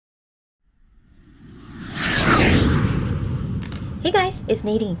Hey guys, it's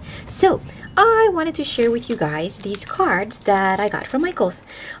Nadine. So, I wanted to share with you guys these cards that I got from Michaels.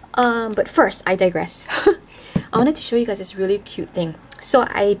 But first, I digress. I wanted to show you guys this really cute thing. So,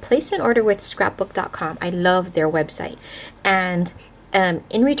 I placed an order with scrapbook.com. I love their website. And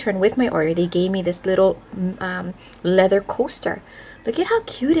in return with my order, they gave me this little leather coaster. Look at how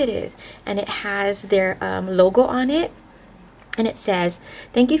cute it is. And it has their logo on it. And it says,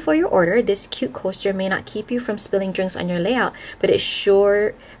 "Thank you for your order. This cute coaster may not keep you from spilling drinks on your layout, but it's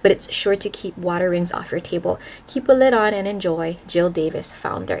sure to keep water rings off your table. Keep a lid on and enjoy. Jill Davis,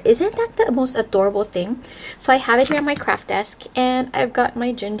 founder." Isn't that the most adorable thing? So I have it here on my craft desk, and I've got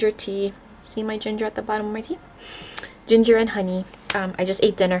my ginger tea. See my ginger at the bottom of my tea? Ginger and honey. I just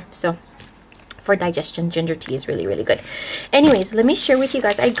ate dinner, so for digestion, ginger tea is really, really good. Anyways, let me share with you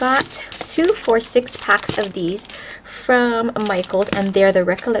guys. I got 2 for 6 packs of these from Michaels, and they're the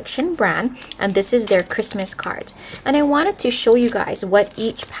Recollection brand, and this is their Christmas cards. And I wanted to show you guys what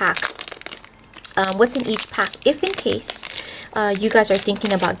each pack, what's in each pack, if in case you guys are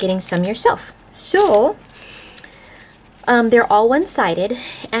thinking about getting some yourself. So they're all one-sided,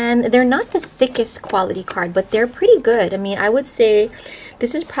 and they're not the thickest quality card, but they're pretty good. I mean, I would say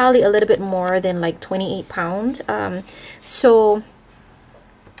this is probably a little bit more than like 28 pounds. So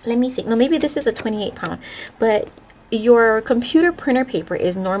let me think. No, maybe this is a 28 pound, but your computer printer paper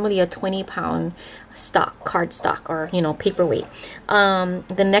is normally a 20-pound card stock, or paperweight.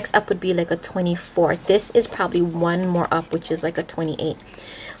 The next up would be like a 24. This is probably one more up, which is like a 28.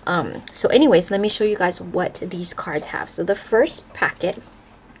 So anyways, let me show you guys what these cards have. So the first packet,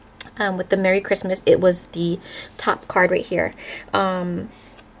 with the Merry Christmas, it was the top card right here. But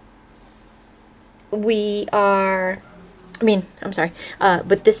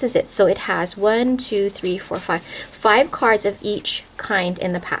this is it. So it has 1, 2, 3, 4, 5 cards of each kind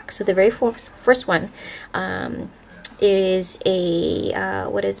in the pack. So the very first one is a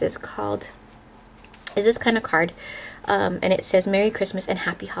what is this called? Is this kind of card, and it says Merry Christmas and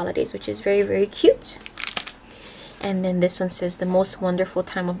Happy Holidays, which is very, very cute. And then this one says the most wonderful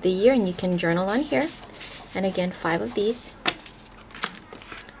time of the year, and you can journal on here. And again, 5 of these.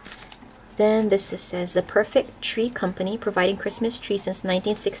 Then this says the perfect tree company, providing Christmas trees since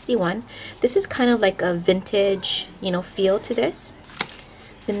 1961. This is kind of like a vintage, feel to this.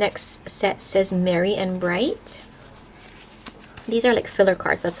 The next set says Merry and Bright. These are like filler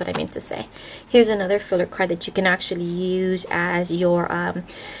cards, that's what I meant to say. Here's another filler card that you can actually use as your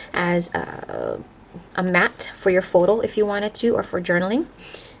a mat for your photo if you wanted to, or for journaling.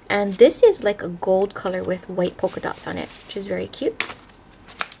 And this is like a gold color with white polka dots on it, which is very cute.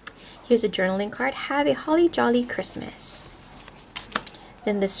 Here's a journaling card. Have a holly jolly Christmas.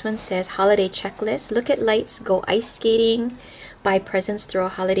 Then this one says holiday checklist. Look at lights, go ice skating, buy presents, throw a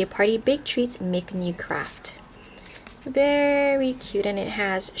holiday party, bake treats, make a new craft. Very cute, and it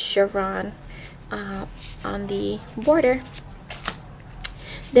has chevron on the border.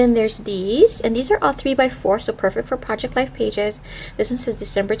 Then there's these, and these are all 3x4, so perfect for project life pages. This one says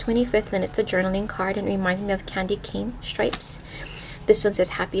December 25th, and it's a journaling card, and it reminds me of candy cane stripes. This one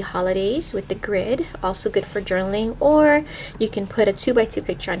says Happy Holidays with the grid, also good for journaling, or you can put a 2x2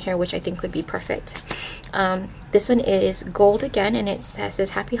 picture on here, which I think would be perfect. This one is gold again, and it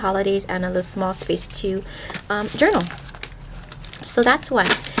says Happy Holidays and a little small space to journal. So that's one.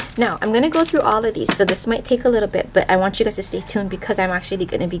 Now, I'm going to go through all of these, so this might take a little bit, but I want you guys to stay tuned because I'm actually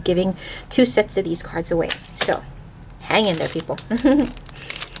going to be giving 2 sets of these cards away. So, hang in there, people.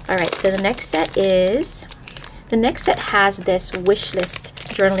 Alright, so the next set has this wish list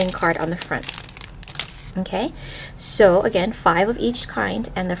journaling card on the front. Okay, so again, 5 of each kind,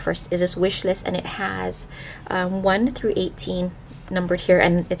 and the first is this wish list, and it has 1 through 18 numbered here,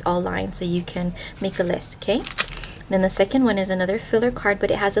 and it's all lined, so you can make a list, okay? Then the second one is another filler card, but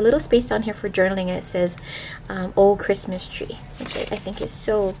it has a little space down here for journaling, and it says "Oh Christmas Tree," which I think is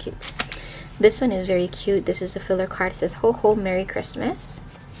so cute. This one is very cute. This is a filler card. It says "Ho Ho Merry Christmas."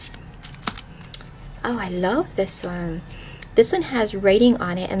 Oh, I love this one. This one has writing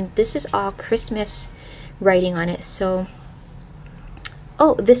on it, and this is all Christmas writing on it. So,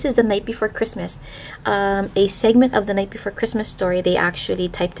 oh, this is the night before Christmas. A segment of the night before Christmas story. They actually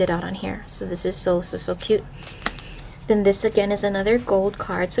typed it out on here. So this is so cute. Then this again is another gold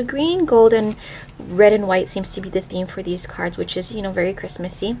card. So green, gold, and red and white seems to be the theme for these cards, which is, very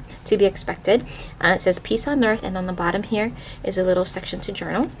Christmassy, to be expected. It says Peace on Earth, and on the bottom here is a little section to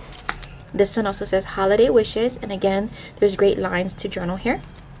journal. This one also says Holiday Wishes, and again, there's great lines to journal here.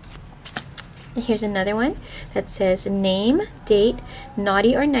 And here's another one that says name, date,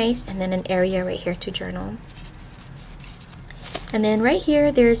 naughty or nice, and then an area right here to journal. And then right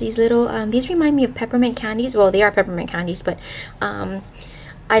here, there's these little, these remind me of peppermint candies. Well, they are peppermint candies, but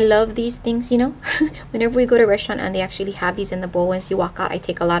I love these things, you know. Whenever we go to a restaurant and they actually have these in the bowl, once you walk out, I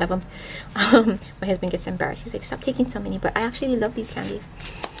take a lot of them. My husband gets embarrassed. He's like, stop taking so many. But I actually love these candies.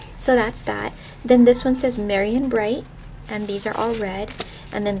 So that's that. Then this one says Merry and Bright, and these are all red.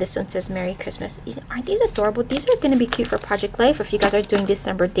 And then this one says Merry Christmas. Aren't these adorable? These are going to be cute for Project Life. If you guys are doing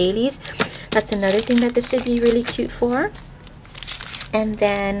December dailies, that's another thing that this would be really cute for. And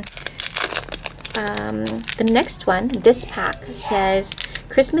then the next one, this pack says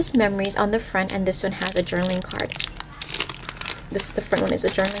Christmas Memories on the front, and this one has a journaling card. The front one is a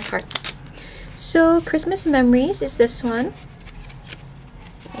journaling card. So Christmas Memories is this one.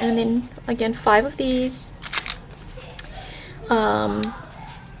 And then again, 5 of these.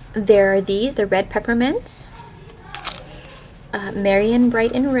 There are these, the red peppermints, Merry and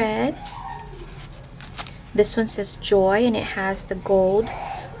Bright in red. This one says Joy, and it has the gold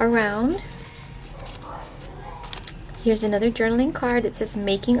around. Here's another journaling card. It says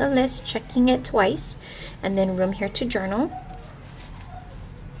Making a List, Checking It Twice, and then room here to journal.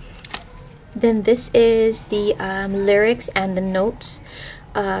 Then this is the lyrics and the notes,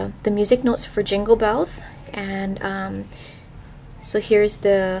 the music notes for Jingle Bells. And so here's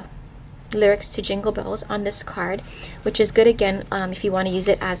the lyrics to Jingle Bells on this card, which is good again if you want to use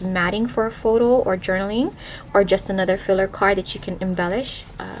it as matting for a photo or journaling, or just another filler card that you can embellish.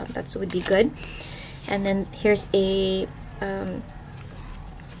 That would be good. And then here's a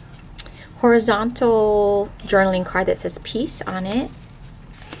horizontal journaling card that says Peace on it.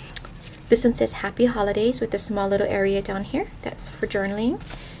 This one says Happy Holidays with a small little area down here. That's for journaling.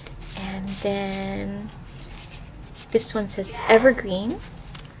 And then this one says Evergreen.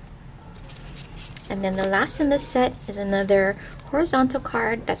 And then the last in this set is another horizontal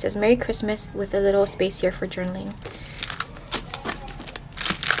card that says Merry Christmas with a little space here for journaling.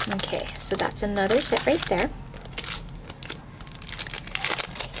 Okay, so that's another set right there.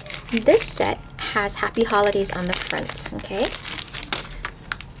 This set has Happy Holidays on the front, okay?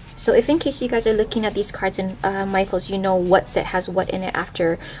 So if in case you guys are looking at these cards in Michael's, you know what set has what in it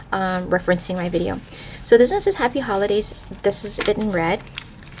after referencing my video. So this one says Happy Holidays. This is it in red,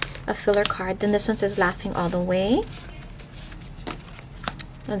 a filler card. Then this one says Laughing All the Way.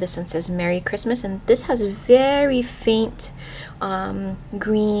 And this one says Merry Christmas. And this has very faint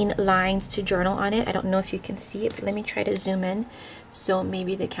green lines to journal on it. I don't know if you can see it, but let me try to zoom in so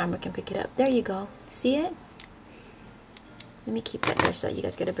maybe the camera can pick it up. There you go. See it? Let me keep that there so that you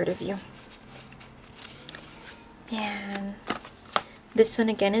guys get a better view. And this one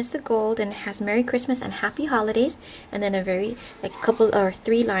again is the gold, and it has Merry Christmas and Happy Holidays, and then a very couple or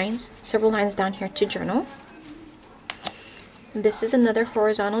 3 lines, several lines down here to journal. This is another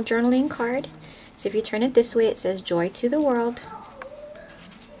horizontal journaling card. So if you turn it this way, it says Joy to the World.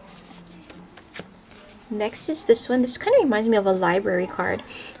 Next is this one. This kind of reminds me of a library card,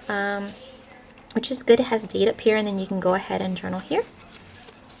 which is good. It has date up here, and then you can go ahead and journal here.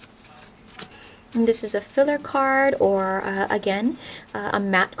 And this is a filler card, or again, a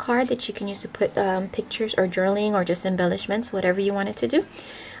matte card that you can use to put pictures or journaling or just embellishments, whatever you want it to do.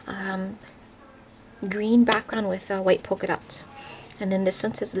 Green background with white polka dots. And then this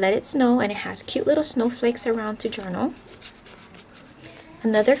one says Let It Snow, and it has cute little snowflakes around to journal.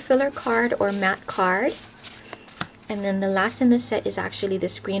 Another filler card or matte card. And then the last in this set is actually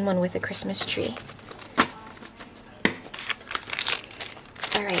this green one with a Christmas tree.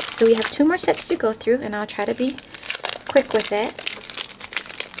 Alright, so we have 2 more sets to go through, and I'll try to be quick with it.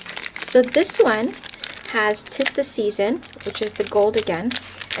 So this one has 'Tis the Season, which is the gold again,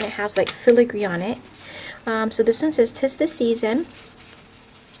 and it has like filigree on it. So this one says 'Tis the Season,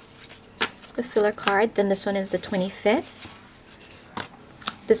 the filler card. Then this one is the 25th.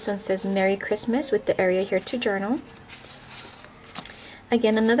 This one says Merry Christmas with the area here to journal.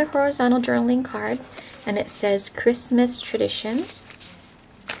 Again, another horizontal journaling card, and it says Christmas Traditions.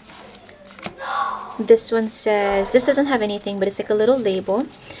 This one says, this doesn't have anything, but it's like a little label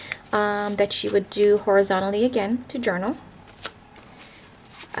that you would do horizontally again to journal.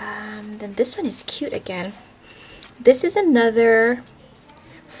 Then this one is cute again. This is another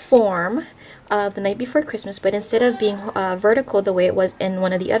form of The Night Before Christmas, but instead of being vertical the way it was in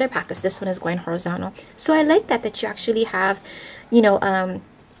one of the other packets, this one is going horizontal. So I like that you actually have, you know,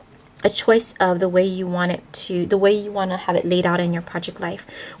 a choice of the way you want it to, the way you want to have it laid out in your Project Life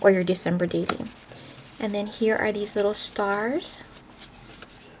or your December daily. And then here are these little stars.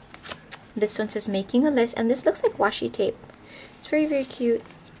 This one says Making a List, and this looks like washi tape. It's very, very cute.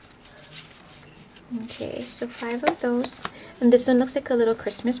 Okay, so 5 of those. And this one looks like a little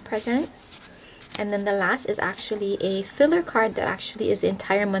Christmas present. And then the last is actually a filler card that actually is the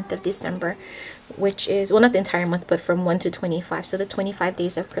entire month of December, which is, well, not the entire month, but from 1 to 25, so the 25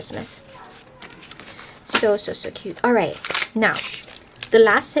 days of Christmas. So cute. All right, now the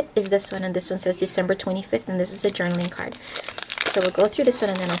last set is this one, and this one says December 25th, and this is a journaling card. So we'll go through this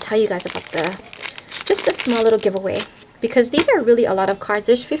one, and then I'll tell you guys about just a small little giveaway, because these are really a lot of cards.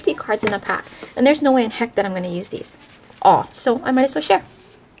 There's 50 cards in a pack, and there's no way in heck that I'm going to use these all, so I might as well share.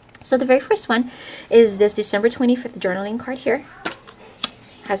 So the very first one is this December 25th journaling card here.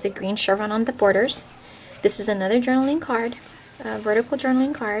 Has the green chevron on the borders. This is another journaling card, a vertical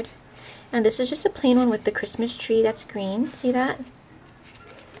journaling card. And this is just a plain one with the Christmas tree that's green. See that?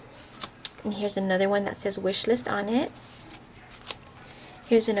 And here's another one that says wish list on it.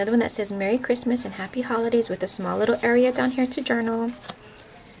 Here's another one that says Merry Christmas and Happy Holidays with a small little area down here to journal.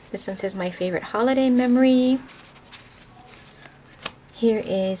 This one says my favorite holiday memory. Here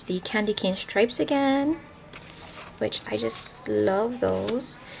is the candy cane stripes again, which I just love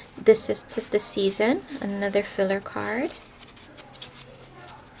those. This is just the season, another filler card.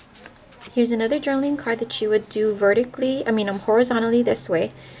 Here's another journaling card that you would do vertically, horizontally this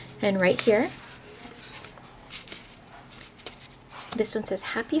way, and right here. This one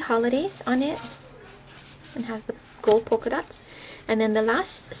says Happy Holidays on it and has the gold polka dots. And then the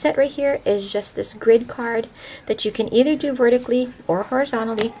last set right here is just this grid card that you can either do vertically or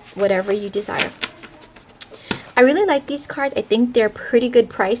horizontally, whatever you desire. I really like these cards. I think they're pretty good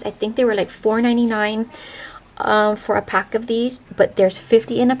price. I think they were like $4.99 for a pack of these, but there's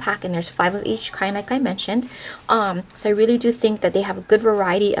 50 in a pack and there's 5 of each kind, like I mentioned. So I really do think that they have a good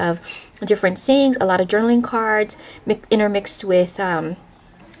variety of different sayings, a lot of journaling cards intermixed with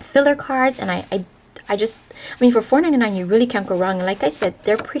filler cards, and for $4.99 you really can't go wrong. And like I said,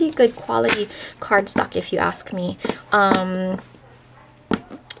 they're pretty good quality cardstock if you ask me.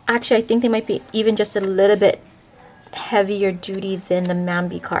 Actually, I think they might be even just a little bit heavier duty than the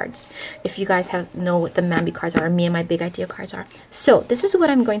Mambi cards. If you guys know what the Mambi cards are, me and my big idea cards are. So this is what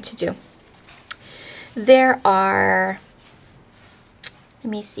I'm going to do. There are, let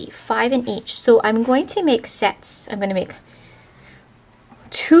me see, 5 in each. So I'm going to make sets. I'm going to make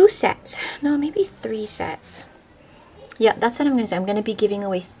 2 sets. No, maybe 3 sets. Yeah, that's what I'm going to do. I'm going to be giving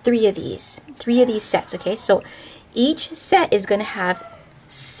away 3 of these sets. Okay, so each set is going to have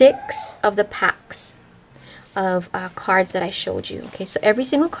 6 of the packs of cards that I showed you. Okay, so every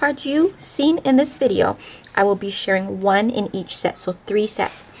single card you've seen in this video, I will be sharing 1 in each set, so 3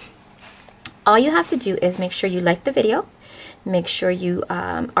 sets. All you have to do is make sure you like the video, make sure you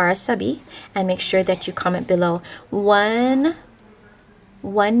are a subby, and make sure that you comment below one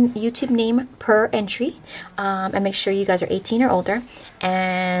YouTube name per entry, and make sure you guys are 18 or older.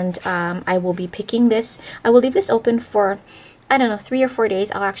 And I will be picking this. I will leave this open for, I don't know, 3 or 4 days.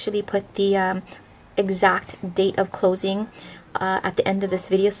 I'll actually put the exact date of closing at the end of this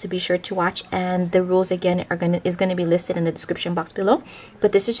video, so be sure to watch. And the rules again is going to be listed in the description box below.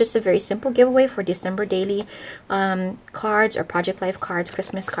 But this is just a very simple giveaway for December daily cards or Project Life cards,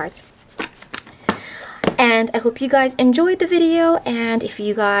 Christmas cards. And I hope you guys enjoyed the video, and if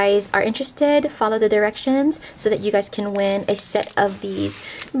you guys are interested, follow the directions so that you guys can win a set of these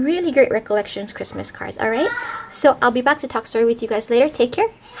really great Recollections Christmas cards. Alright, so I'll be back to talk story with you guys later. Take care,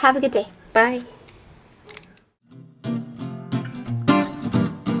 have a good day, bye.